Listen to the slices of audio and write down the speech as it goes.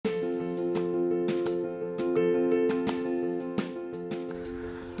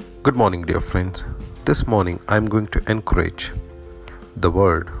Good morning, dear friends. This morning I am going to encourage the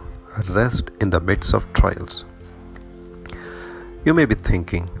word rest in the midst of trials. You may be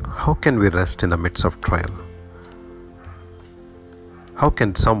thinking, how can we rest in the midst of trial? How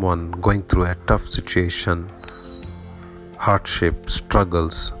can someone going through a tough situation, hardship,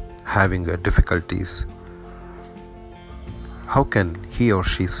 struggles, having difficulties, how can he or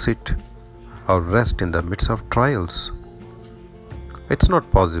she sit or rest in the midst of trials? It's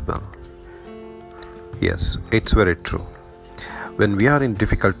not possible. Yes, it's very true. When we are in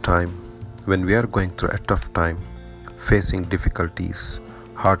difficult time, when we are going through a tough time, facing difficulties,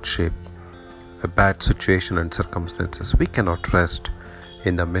 hardship, a bad situation and circumstances, we cannot rest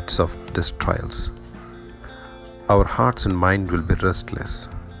in the midst of these trials. Our hearts and mind will be restless.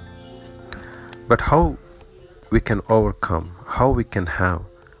 But how we can overcome, how we can have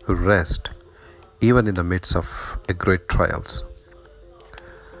rest even in the midst of a great trials?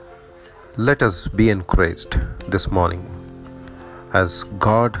 Let us be encouraged this morning as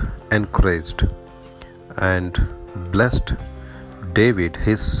God encouraged and blessed David,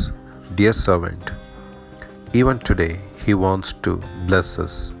 his dear servant. Even today, he wants to bless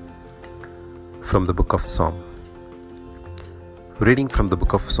us from the book of Psalm. Reading from the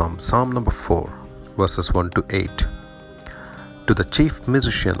book of Psalm, Psalm number 4, verses 1 to 8. To the chief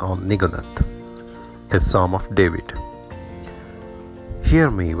musician on Nigunnath, a psalm of David. Hear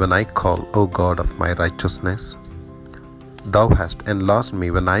me when I call, O God of my righteousness. Thou hast enlarged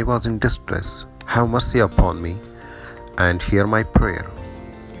me when I was in distress. Have mercy upon me, and hear my prayer.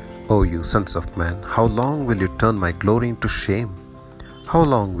 O you sons of man, how long will you turn my glory into shame? How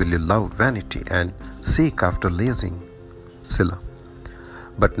long will you love vanity and seek after leasing? Selah.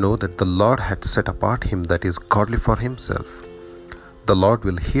 But know that the Lord hath set apart him that is godly for himself. The Lord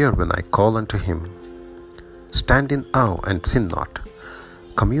will hear when I call unto him. Stand in awe and sin not.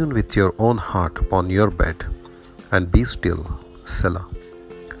 Commune with your own heart upon your bed, and be still, Selah.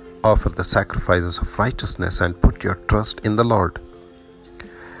 Offer the sacrifices of righteousness, and put your trust in the Lord.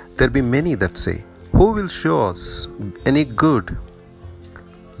 There be many that say, Who will show us any good?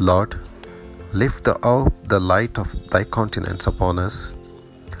 Lord, lift up the light of thy countenance upon us.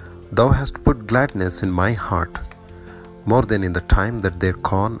 Thou hast put gladness in my heart, more than in the time that their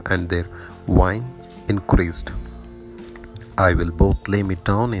corn and their wine increased. I will both lay me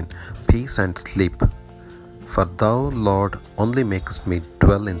down in peace and sleep, for thou, Lord, only makest me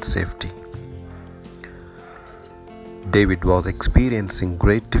dwell in safety. David was experiencing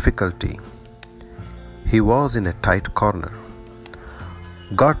great difficulty. He was in a tight corner.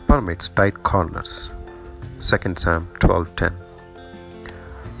 God permits tight corners. 2 Samuel 12:10.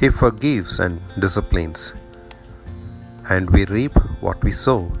 He forgives and disciplines, and we reap what we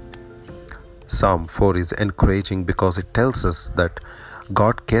sow. Psalm 4 is encouraging because it tells us that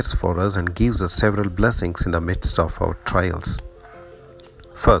God cares for us and gives us several blessings in the midst of our trials.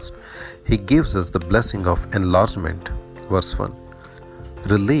 First, He gives us the blessing of enlargement. Verse 1.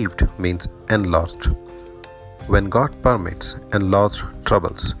 Relieved means enlarged. When God permits enlarged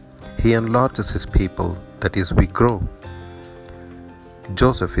troubles, He enlarges His people, that is, we grow.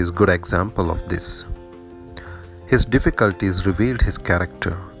 Joseph is a good example of this. His difficulties revealed his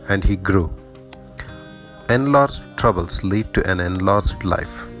character, and he grew. Enlarged troubles lead to an enlarged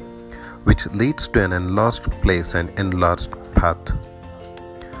life, which leads to an enlarged place and enlarged path.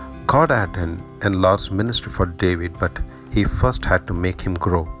 God had an enlarged ministry for David, but he first had to make him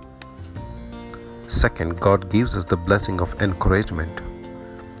grow. Second, God gives us the blessing of encouragement.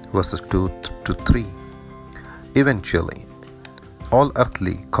 Verses 2 to 3. Eventually, all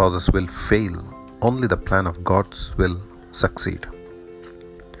earthly causes will fail, only the plan of God's will succeed.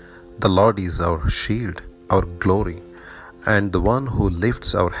 The Lord is our shield, our glory, and the one who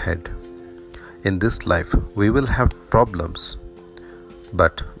lifts our head. In this life, we will have problems,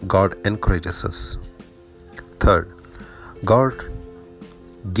 but God encourages us. Third, God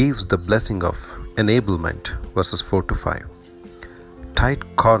gives the blessing of enablement, verses 4 to 5. Tight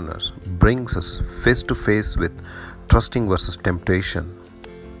corners brings us face to face with trusting versus temptation.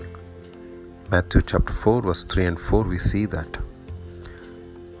 Matthew chapter 4, verse 3 and 4, we see that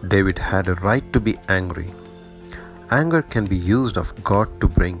David had a right to be angry. Anger can be used of God to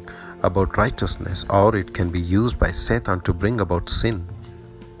bring about righteousness, or it can be used by Satan to bring about sin.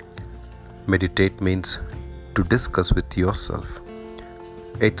 Meditate means to discuss with yourself.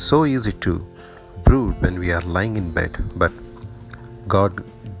 It's so easy to brood when we are lying in bed, but God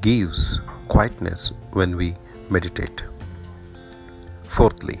gives quietness when we meditate.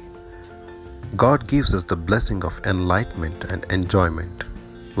 Fourthly, God gives us the blessing of enlightenment and enjoyment.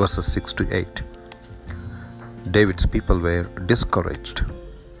 Verses 6 to 8. David's people were discouraged.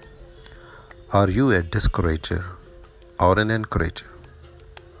 Are you a discourager or an encourager?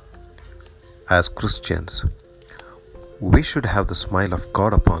 As Christians, we should have the smile of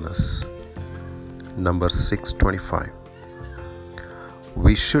God upon us. Numbers 6:25.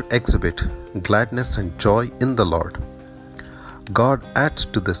 We should exhibit gladness and joy in the Lord. God adds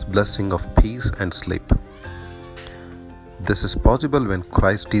to this blessing of peace and sleep. This is possible when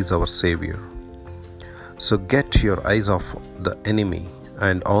Christ is our Savior. So get your eyes off the enemy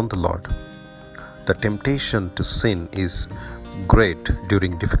and on the Lord. The temptation to sin is great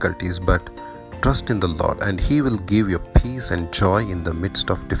during difficulties, but trust in the Lord and He will give you peace and joy in the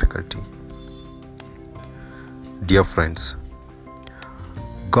midst of difficulty. Dear friends,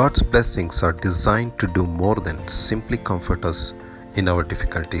 God's blessings are designed to do more than simply comfort us in our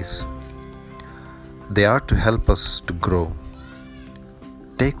difficulties. They are to help us to grow.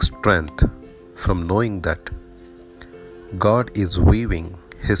 Take strength from knowing that God is weaving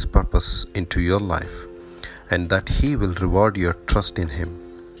His purpose into your life and that He will reward your trust in Him.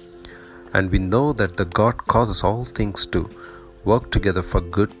 And we know that the God causes all things to work together for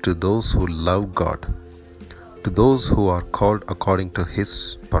good to those who love God, to those who are called according to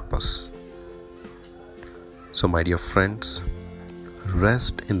His purpose. So, my dear friends,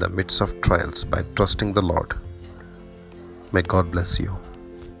 rest in the midst of trials by trusting the Lord. May God bless you.